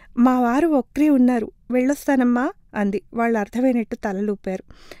 లేచి, మా వారు ఒక్కరే ఉన్నారు, వెళ్ళొస్తానమ్మా అంది. వాళ్ళు అర్థమైనట్టు తలలూపారు.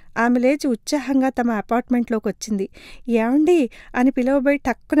 ఆమె లేచి ఉత్సాహంగా తమ అపార్ట్మెంట్లోకి వచ్చింది. ఏమండి అని పిలువబోయి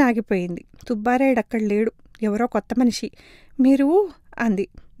టక్కున ఆగిపోయింది. సుబ్బారాయుడు అక్కడ లేడు. ఎవరో కొత్త మనిషి. మీరు అంది.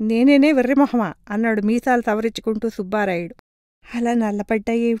 నేనేనే వెర్రిమొహమా అన్నాడు మీసాలు సవరించుకుంటూ సుబ్బారాయుడు. అలా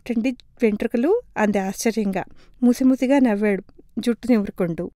నల్లబడ్డాయేమిటండి వెంట్రుకలు అంది ఆశ్చర్యంగా. ముసిముసిగా నవ్వాడు జుట్టు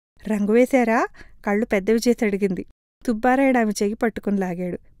నివురుకుంటూ. రంగు వేశారా? కళ్ళు పెద్దవి చేసి అడిగింది. సుబ్బారాయుడు ఆమె చెయ్యి పట్టుకుని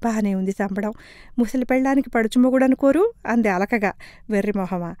లాగాడు. బానే ఉంది సంబడం. ముసలి పెళ్ళానికి పడుచుమొగుడనుకోరు అంది అలకగా.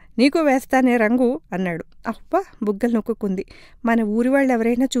 వెర్రిమొహమా, నీకు వేస్తానే రంగు అన్నాడు. అబ్బా, బుగ్గలు నొక్కుంది. మన ఊరి వాళ్ళు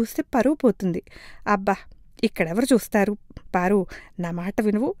ఎవరైనా చూస్తే పరువు పోతుంది. అబ్బా, ఇక్కడెవరు చూస్తారు? పారు, నా మాట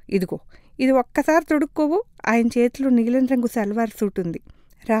వినువు. ఇదిగో, ఇది ఒక్కసారి తొడుక్కోవు. ఆయన చేతిలో నీలం రంగు సల్వార్ సూట్ ఉంది.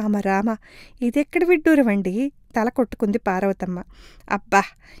 రామ రామ, ఇదెక్కడ విడ్డూరమండి తల కొట్టుకుంది పార్వతమ్మ. అబ్బా,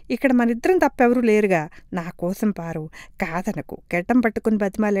 ఇక్కడ మనిద్దరం తప్పెవరూ లేరుగా. నా కోసం పారు, కాదనకు గడ్డం పట్టుకుని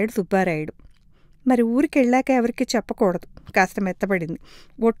బతిమాలాడు సుబ్బారాయుడు. మరి ఊరికెళ్ళాక ఎవరికి చెప్పకూడదు. కాస్త మెత్తబడింది.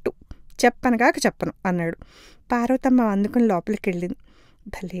 ఒట్టు, చెప్పనగాక చెప్పను అన్నాడు. పార్వతమ్మ అందుకుని లోపలికెళ్ళింది.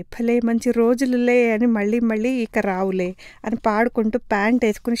 భలే భలే మంచి రోజులులే అని మళ్ళీ మళ్ళీ ఇక రావులే అని పాడుకుంటూ ప్యాంట్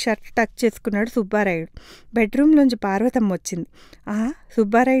వేసుకుని షర్ట్ టక్ చేసుకున్నాడు సుబ్బారాయుడు. బెడ్రూమ్లోంచి పార్వతమ్మ వచ్చింది.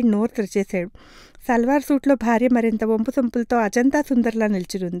 సుబ్బారాయుడు నోరు తెరిచేశాడు. సల్వార్ సూట్లో భార్య మరింత వంపు సొంపులతో అజంతా సుందర్లా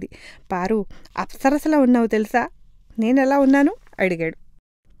నిల్చునుంది. పారు, అప్సరసలా ఉన్నావు తెలుసా? నేనెలా ఉన్నాను అడిగాడు.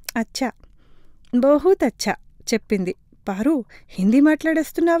 అచ్చా, బహుత్ అచ్చా చెప్పింది. పారు, హిందీ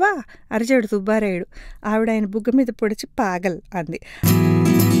మాట్లాడేస్తున్నావా అరిచాడు సుబ్బారాయుడు. ఆవిడ ఆయన బుగ్గ మీద పొడిచి పాగల్ అంది.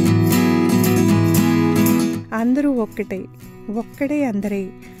 అందరూ ఒక్కడే అందరే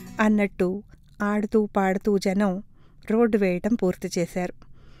అన్నట్టు ఆడుతూ పాడుతూ జనం రోడ్డు వేయటం పూర్తి చేశారు.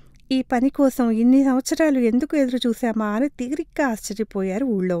 ఈ పని కోసం ఇన్ని సంవత్సరాలు ఎందుకు ఎదురు చూశామా అని తీరిగ్గా ఆశ్చర్యపోయారు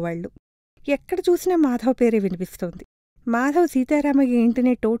ఊళ్ళో వాళ్ళు. ఎక్కడ చూసినా మాధవ్ పేరే వినిపిస్తోంది. మాధవ్ సీతారామ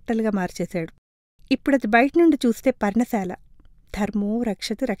ఇంటినే టోటల్గా మార్చేశాడు. ఇప్పుడది బయట నుండి చూస్తే పర్ణశాల. ధర్మో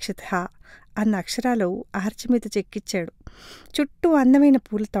రక్షతి రక్షత అన్న అక్షరాలు ఆర్చి మీద చెక్కిచ్చాడు. చుట్టూ అందమైన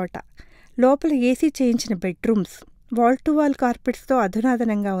పూలతోట, లోపల ఏసీ చేయించిన బెడ్రూమ్స్, వాల్ టు వాల్ కార్పెట్స్తో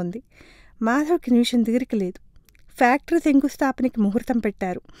అధునాదనంగా ఉంది. మాధవ్కి నిమిషం తీరిక లేదు. ఫ్యాక్టరీ శంకుస్థాపనకి ముహూర్తం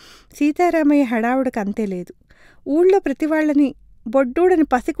పెట్టారు. సీతారామయ్య హడావుడికి అంతే లేదు. ఊళ్ళో ప్రతి వాళ్ళని, బొడ్డూడని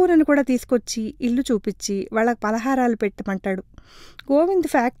పసికూనని కూడా తీసుకొచ్చి ఇల్లు చూపించి వాళ్ళకి పలహారాలు పెట్టమంటాడు. గోవింద్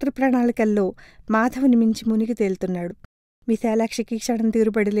ఫ్యాక్టరీ ప్రణాళికల్లో మాధవుని మించి మునిగి తేలుతున్నాడు. విశాలాక్షికి క్షణం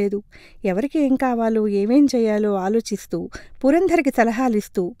తీరుబడిలేదు. ఎవరికి ఏం కావాలో, ఏమేం చేయాలో ఆలోచిస్తూ, పురంధరికి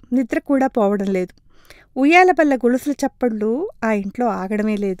సలహాలిస్తూ నిద్ర కూడా పోవడం లేదు. ఉయ్యాలబల్ల గొలుసుల చప్పళ్ళు ఆ ఇంట్లో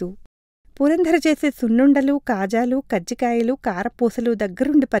ఆగడమే లేదు. పురంధర చేసే సున్నుండలు, కాజాలు, కజ్జికాయలు, కారపూసలు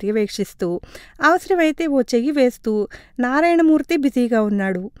దగ్గరుండి పర్యవేక్షిస్తూ, అవసరమైతే ఓ చెయ్యి వేస్తూ నారాయణమూర్తి బిజీగా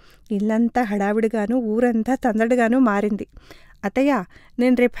ఉన్నాడు. ఇల్లంతా హడావిడిగాను, ఊరంతా సందడిగాను మారింది. అత్తయ్య,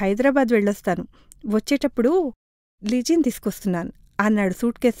 నేను రేపు హైదరాబాద్ వెళ్ళొస్తాను. వచ్చేటప్పుడు లిజిన్ తీసుకొస్తున్నాను అన్నాడు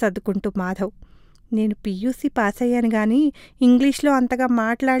సూట్ కేసు సర్దుకుంటూ మాధవ్. నేను పియూసీ పాస్ అయ్యాను గాని ఇంగ్లీష్లో అంతగా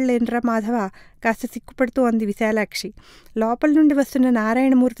మాట్లాడలేనురా మాధవ, కాస్త సిగ్గుపడుతూ అంది విశాలాక్షి. లోపల నుండి వస్తున్న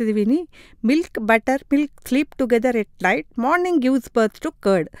నారాయణమూర్తిది విని, milk, butter milk sleep together at night, morning gives birth to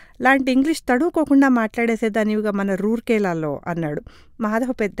curd లాంటి ఇంగ్లీష్ తడువుకోకుండా మాట్లాడేసేదానివిగా మన రూర్కేలాల్లో అన్నాడు.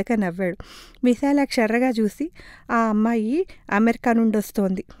 మాధవ్ పెద్దగా నవ్వాడు. విశాలాక్షి ఎర్రగా చూసి, ఆ అమ్మాయి అమెరికా నుండి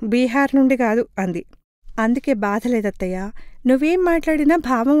వస్తోంది, బీహార్ నుండి కాదు అంది. అందుకే బాధలేదత్తయ్య, నువ్వేం మాట్లాడినా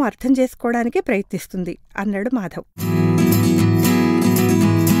భావం అర్థం చేసుకోవడానికే ప్రయత్నిస్తుంది అన్నాడు మాధవ్.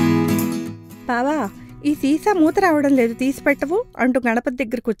 బావా, ఈ సీసా మూత రావడం లేదు, తీసిపెట్టవు అంటూ గణపతి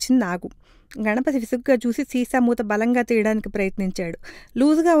దగ్గరికి వచ్చింది నాగు. గణపతి విసుగ్గా చూసి సీసా మూత బలంగా తీయడానికి ప్రయత్నించాడు.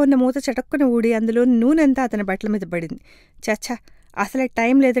 లూజుగా ఉన్న మూత చటక్కున ఊడి అందులో నూనెంతా అతని బట్టల మీద పడింది. చచ్చా, అసలే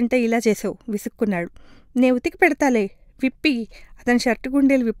టైం లేదంటే ఇలా చేసావు విసుక్కున్నాడు. నే ఉతికి పెడతాలే, విప్పి అతని షర్టు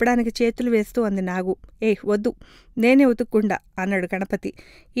గుండీలు విప్పడానికి చేతులు వేస్తూ అంది నాగు. వద్దు, నేనే ఉతుక్కుండా అన్నాడు గణపతి.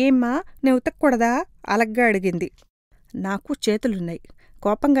 ఏమ్మా, నే ఉతక్కూడదా అలగ్గా అడిగింది. నాకు చేతులున్నాయి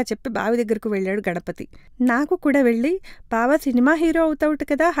కోపంగా చెప్పి బావి దగ్గరకు వెళ్ళాడు గణపతి. నాకు కూడా వెళ్ళి, బావా సినిమా హీరో అవుతావుట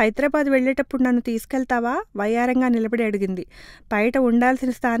కదా, హైదరాబాద్ వెళ్ళేటప్పుడు నన్ను తీసుకెళ్తావా వయ్యారంగా నిలబడి అడిగింది. బయట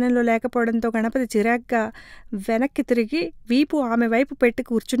ఉండాల్సిన స్థానంలో లేకపోవడంతో గణపతి చిరాగ్గా వెనక్కి తిరిగి వీపు ఆమె వైపు పెట్టి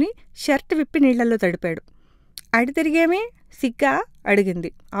కూర్చుని షర్టు విప్పి నీళ్లలో తడిపాడు. అడి తిరిగేమే, సిగ్గా అడిగింది.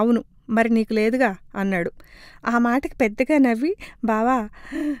 అవును, మరి నీకు లేదుగా అన్నాడు. ఆ మాటకి పెద్దగా నవ్వి, బావా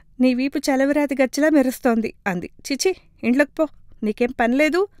నీ వీపు చలవిరాతి గచ్చిలా మెరుస్తోంది అంది. చిచి, ఇంట్లోకి పో, నీకేం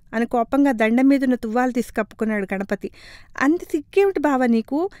పనిలేదు అని కోపంగా దండం మీదున్న తువ్వాలు తీసి కప్పుకున్నాడు గణపతి. అంత సిగ్గేమిటి బావా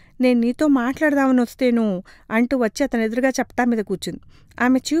నీకు, నేను నీతో మాట్లాడదామని వస్తేను అంటూ వచ్చి అతను ఎదురుగా చప్టా మీద కూర్చుంది.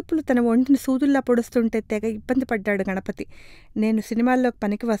 ఆమె చూపులు తన ఒంటిని సూదుల్లా పొడుస్తుంటే తెగ ఇబ్బంది పడ్డాడు గణపతి. నేను సినిమాల్లోకి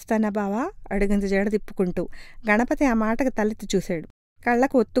పనికి వస్తానా బావా అడిగింది జడ తిప్పుకుంటూ. గణపతి ఆ మాటకు తలెత్తి చూశాడు.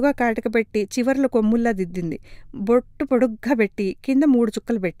 కళ్ళకు ఒత్తుగా కాటిక పెట్టి చివర్లు కొమ్ముల్లా దిద్దింది. బొట్టు పొడుగ్గా పెట్టి కింద 3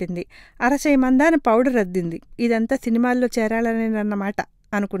 చుక్కలు పెట్టింది. అరచేయి మందాన పౌడర్ అద్దింది. ఇదంతా సినిమాల్లో చేరాలనేనన్నమాట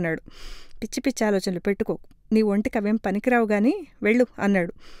అనుకున్నాడు. పిచ్చి పిచ్చి ఆలోచనలు పెట్టుకోకు, నీ ఒంటికి అవేం పనికిరావు గాని వెళ్ళు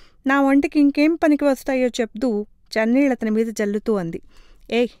అన్నాడు. నా ఒంటికి ఇంకేం పనికి వస్తాయో చెప్తూ చన్నీళ్ళు అతని మీద జల్లుతూ అంది.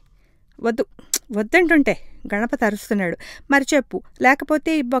 వద్దు, వద్దంటుంటే గణపతి అరుస్తున్నాడు. మరి చెప్పు,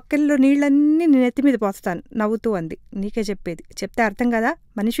 లేకపోతే ఈ బొక్కెల్లో నీళ్ళన్నీ నీ నెత్తి మీద పోస్తాను నవ్వుతూ అంది. నీకే చెప్పేది, చెప్తే అర్థం కదా,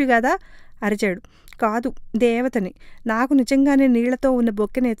 మనిషి కాదా అరిచాడు. కాదు, దేవతని. నాకు నిజంగానే నీళ్లతో ఉన్న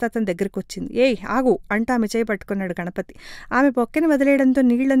బొక్కెని ఎత్త అతని దగ్గరికి వచ్చింది. ఆగు అంటూ ఆమె చేయి పట్టుకున్నాడు గణపతి. ఆమె బొక్కెని వదిలేయడంతో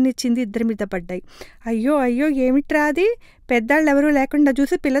నీళ్లన్నీ చింది ఇద్దరి మీద పడ్డాయి. అయ్యో అయ్యో, ఏమిట్రా అది, పెద్దాళ్ళెవరూ లేకుండా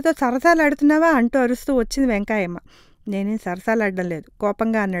చూసి పిల్లతో సరసాలాడుతున్నావా అంటూ అరుస్తూ వచ్చింది వెంకాయమ్మ. నేనేం సరసాలాడడం లేదు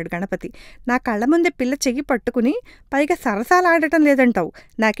కోపంగా అన్నాడు గణపతి. నా కళ్ళ ముందే పిల్ల చెయ్యి పట్టుకుని పైగా సరసాలాడటం లేదంటావు,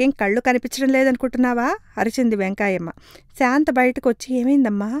 నాకేం కళ్ళు కనిపించడం లేదనుకుంటున్నావా అరిచింది వెంకాయమ్మ. శాంత బయటకు వచ్చి,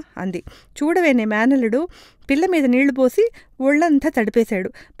 ఏమైందమ్మా అంది. చూడవేనే మేనలుడు పిల్ల మీద నీళ్లు పోసి ఒళ్ళంతా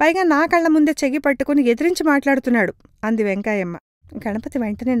తడిపేశాడు, పైగా నా కళ్ళ ముందే చెయ్యి పట్టుకుని ఎదిరించి మాట్లాడుతున్నాడు అంది వెంకాయమ్మ. గణపతి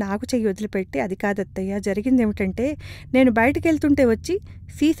వెంటనే నాకు చెయ్యి వదిలిపెట్టి, అది కాదత్తయ్య, జరిగిందేమిటంటే నేను బయటకెళ్తుంటే వచ్చి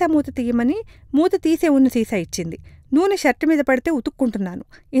సీసా మూత తీయమని మూత తీసే ఉన్న సీసా ఇచ్చింది. నూనె షర్టు మీద పడితే ఉతుక్కుంటున్నాను.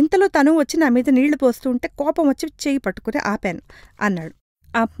 ఇంతలో తను వచ్చి నా మీద నీళ్లు పోస్తుంటే కోపం వచ్చి చెయ్యి పట్టుకుని ఆపాను అన్నాడు.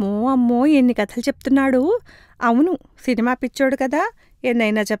 అమ్మో అమ్మో, ఎన్ని కథలు చెప్తున్నాడు. అవును, సినిమా పిచ్చోడు కదా,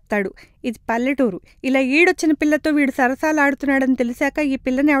 ఎన్నైనా చెప్తాడు. ఇది పల్లెటూరు, ఇలా ఈడొచ్చిన పిల్లతో వీడు సరసాలాడుతున్నాడని తెలిసాక ఈ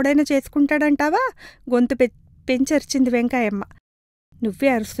పిల్లని ఎవడైనా చేసుకుంటాడంటావా గొంతు పెంచరిచింది వెంకాయమ్మ. నువ్వే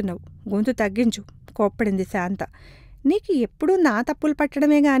అరుస్తున్నావు, గొంతు తగ్గించు కోప్పడింది శాంత. నీకు ఎప్పుడూ నా తప్పులు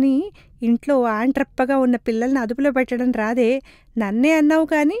పట్టడమే గాని ఇంట్లో ఆంట్రప్పగా ఉన్న పిల్లల్ని అదుపులో పెట్టడం రాదే. నన్నే అన్నావు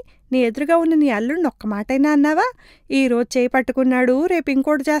కానీ నీ ఎదురుగా ఉన్న నీ అల్లుడిని ఒక్క మాటైనా అన్నావా? ఈరోజు చేయి పట్టుకున్నాడు, రేపు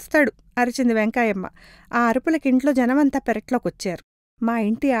ఇంకోటి చేస్తాడు అరిచింది వెంకాయమ్మ. ఆ అరుపులకి ఇంట్లో జనమంతా పెరట్లోకొచ్చారు. మా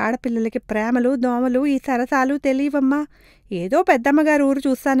ఇంటి ఆడపిల్లలకి ప్రేమలు దోమలు ఈ సరసాలు తెలియవమ్మా. ఏదో పెద్దమ్మగారు ఊరు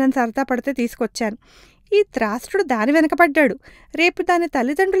చూస్తానని సరదా పడితే తీసుకొచ్చాను. ఈ త్రాసుడు దాని వెనకపడ్డాడు. రేపు దాని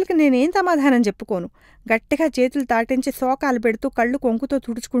తల్లిదండ్రులకి నేనేం సమాధానం చెప్పుకోను. గట్టిగా చేతులు తాటించి శోకాలు పెడుతూ కళ్ళు కొంకుతో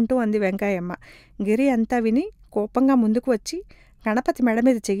తుడుచుకుంటూ అంది వెంకాయమ్మ. గిరి అంతా విని కోపంగా ముందుకు వచ్చి గణపతి మెడ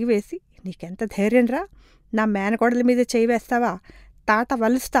మీద చెయ్యి వేసి, నీకెంత ధైర్యంరా, నా మేనకోడల మీద చెయ్యి వేస్తావా, తాట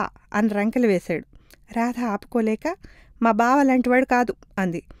వలుస్తా అని రంకెలు వేశాడు. రాధ ఆపుకోలేక, మా బావ అలాంటివాడు కాదు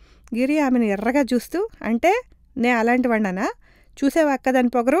అంది. గిరి ఆమెను ఎర్రగా చూస్తూ, అంటే నే అలాంటివాడినా, చూసేవా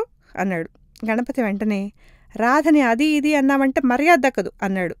అక్కదని పొగరు అన్నాడు. గణపతి వెంటనే, రాధని అది ఇది అన్నావంటే మర్యాద దక్కదు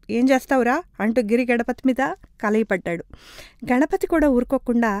అన్నాడు. ఏం చేస్తావురా అంటూ గిరి గణపతి మీద కలయిపడ్డాడు. గణపతి కూడా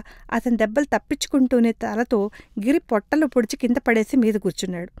ఊరుకోకుండా అతని దెబ్బలు తప్పించుకుంటూనే తలతో గిరి పొట్టలు పొడిచి కింద పడేసి మీద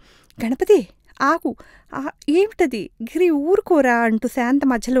కూర్చున్నాడు. గణపతి ఆగు, ఏమిటది, గిరి ఊరుకోరా అంటూ శాంత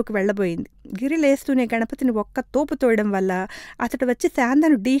మధ్యలోకి వెళ్లబోయింది. గిరి లేస్తూనే గణపతిని ఒక్క తోపు తోయడం వల్ల అతడు వచ్చి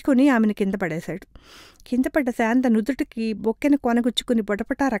శాంతను ఢీకొని ఆమెను కింద పడేశాడు. కింద పడ్డ శాంత నుదుటికి బొక్కెను కొనగుచ్చుకుని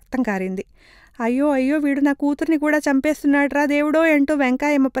బొటపటా రక్తం కారింది. అయ్యో అయ్యో, వీడు నా కూతుర్ని కూడా చంపేస్తున్నాడు రా దేవుడో అంటూ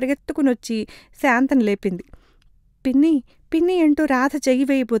వెంకాయమ్మ పరిగెత్తుకుని వచ్చి శాంతను లేపింది. పిన్ని పిన్ని అంటూ రాధ చెయ్యి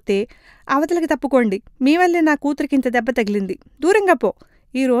వేయిపోతే, అవతలకి తప్పుకోండి, మీ వల్లే నా కూతురికి ఇంత దెబ్బ తగిలింది, దూరంగా పో,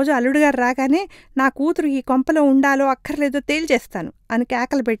 ఈరోజు అల్లుడుగారు రాగానే నా కూతురు ఈ కొంపలో ఉండాలో అక్కర్లేదో తేల్చేస్తాను అని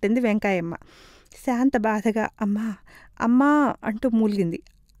కేకలు పెట్టింది వెంకాయమ్మ. శాంత బాధగా అమ్మా అమ్మా అంటూ మూలిగింది.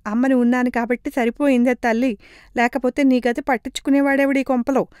 అమ్మని ఉన్నాను కాబట్టి సరిపోయిందే తల్లి, లేకపోతే నీ గతి పట్టించుకునేవాడేవిడి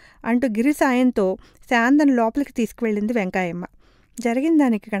కొంపలో అంటూ గిరి సాయంతో శాంతను లోపలికి తీసుకువెళ్ళింది వెంకాయమ్మ. జరిగిన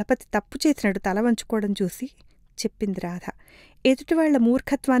దానికి గణపతి తప్పు చేసినట్టు తల వంచుకోవడం చూసి చెప్పింది రాధ. ఎదుటివాళ్ల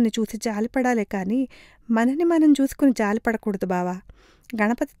మూర్ఖత్వాన్ని చూసి జాలిపడాలే కానీ మనని మనం చూసుకుని జాలిపడకూడదు బావా.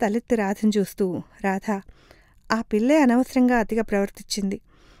 గణపతి తలెత్తి రాధను చూస్తూ, రాధా, ఆ పిల్లే అనవసరంగా అతిగా ప్రవర్తించింది.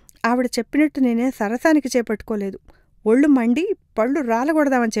 ఆవిడ చెప్పినట్టు నేనే సరసానికి చేపట్టుకోలేదు, ఒళ్ళు మండి పళ్ళు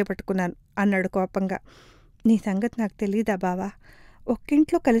రాలగొడదామని చేపట్టుకున్నాను అన్నాడు కోపంగా. నీ సంగతి నాకు తెలీదా బావా,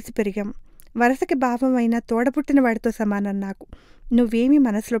 ఒక్కింట్లో కలిసి పెరిగాం, వరసకి భావం అయినా తోడపుట్టిన వాడితో సమానం నాకు, నువ్వేమీ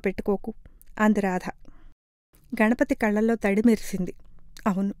మనసులో పెట్టుకోకు అంది రాధ. గణపతి కళ్ళల్లో తడి మెరిసింది.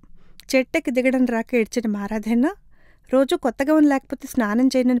 అవును, చెట్టెక్కి దిగడం రాక ఏడ్చిన మారాధేనా, రోజు కొత్తగా లేకపోతే స్నానం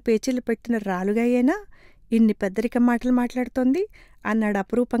చేయనని పేచీలు పెట్టిన రాలుగాయేనా ఇన్ని పెద్దరికం మాటలు మాట్లాడుతోంది అన్నాడు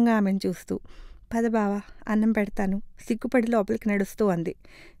అపురూపంగా ఆమెను చూస్తూ. పదబావా, అన్నం పెడతాను సిగ్గుపడి లోపలికి నడుస్తూ అంది.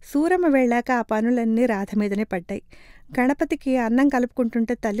 సూరమ్మ వెళ్ళాక ఆ పనులన్నీ రాధ మీదనే పడ్డాయి. గణపతికి అన్నం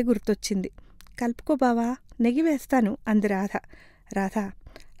కలుపుకుంటుంటే తల్లి గుర్తొచ్చింది. కలుపుకో బావా, నెయ్యి వేస్తాను అంది రాధ. రాధ,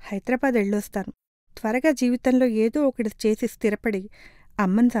 హైదరాబాద్ వెళ్ళొస్తాను, త్వరగా జీవితంలో ఏదో ఒకటి చేసి స్థిరపడి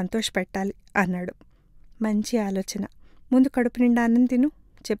అమ్మని సంతోషపెట్టాలి అన్నాడు. మంచి ఆలోచన, ముందు కడుపు నిండా అన్నం తిను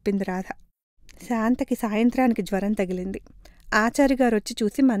చెప్పింది రాధ. శాంతకి సాయంత్రానికి జ్వరం తగిలింది. ఆచారిగారు వచ్చి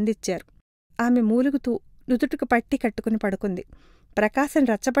చూసి మందిచ్చారు. ఆమె మూలుగుతూ నుదుటికి పట్టి కట్టుకుని పడుకుంది. ప్రకాశం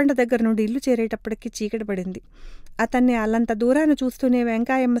రచ్చబండ దగ్గర నుండి ఇల్లు చేరేటప్పటికి చీకటి పడింది. అతన్ని అల్లంత దూరాన చూస్తూనే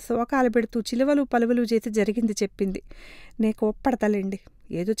వెంకాయమ్మ శోకాలు పెడుతూ చిలువలు పలువలు చేసి జరిగింది చెప్పింది. నే కోప్పడతలేండి,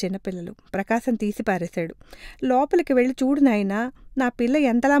 ఏదో చిన్నపిల్లలు, ప్రకాశం తీసి పారేశాడు. లోపలికి వెళ్ళి చూడు నాయనా, నా పిల్ల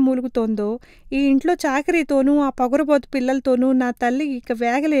ఎంతలా మూలుగుతోందో, ఈ ఇంట్లో చాకరీతోనూ ఆ పొగరబోతు పిల్లలతోనూ నా తల్లి ఇక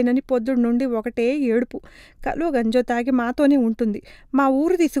వేగలేనని పొద్దుడు నుండి ఒకటే ఏడుపు, కలో గంజో తాగి మాతోనే ఉంటుంది, మా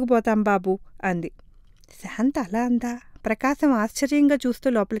ఊరు తీసుకుపోతాం బాబు అంది. శాంత అలా అందా? ప్రకాశం ఆశ్చర్యంగా చూస్తూ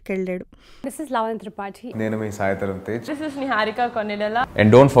లోపలికెళ్ళాడు. This is Balabhadrapatruni. నేను మీ Sai Dharam Tej. This is Niharika Konnelela. And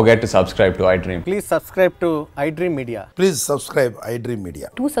don't forget to subscribe to iDream. Please subscribe to iDream Media. Please subscribe iDream Media.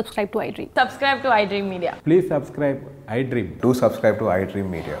 Do subscribe to iDream. Subscribe to iDream Media. Please subscribe iDream. Do subscribe to iDream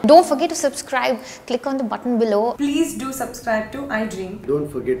Media. Don't forget to subscribe. Click on the button below. Please do subscribe to iDream. Don't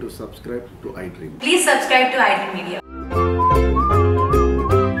forget to subscribe to iDream. Please subscribe to iDream Media.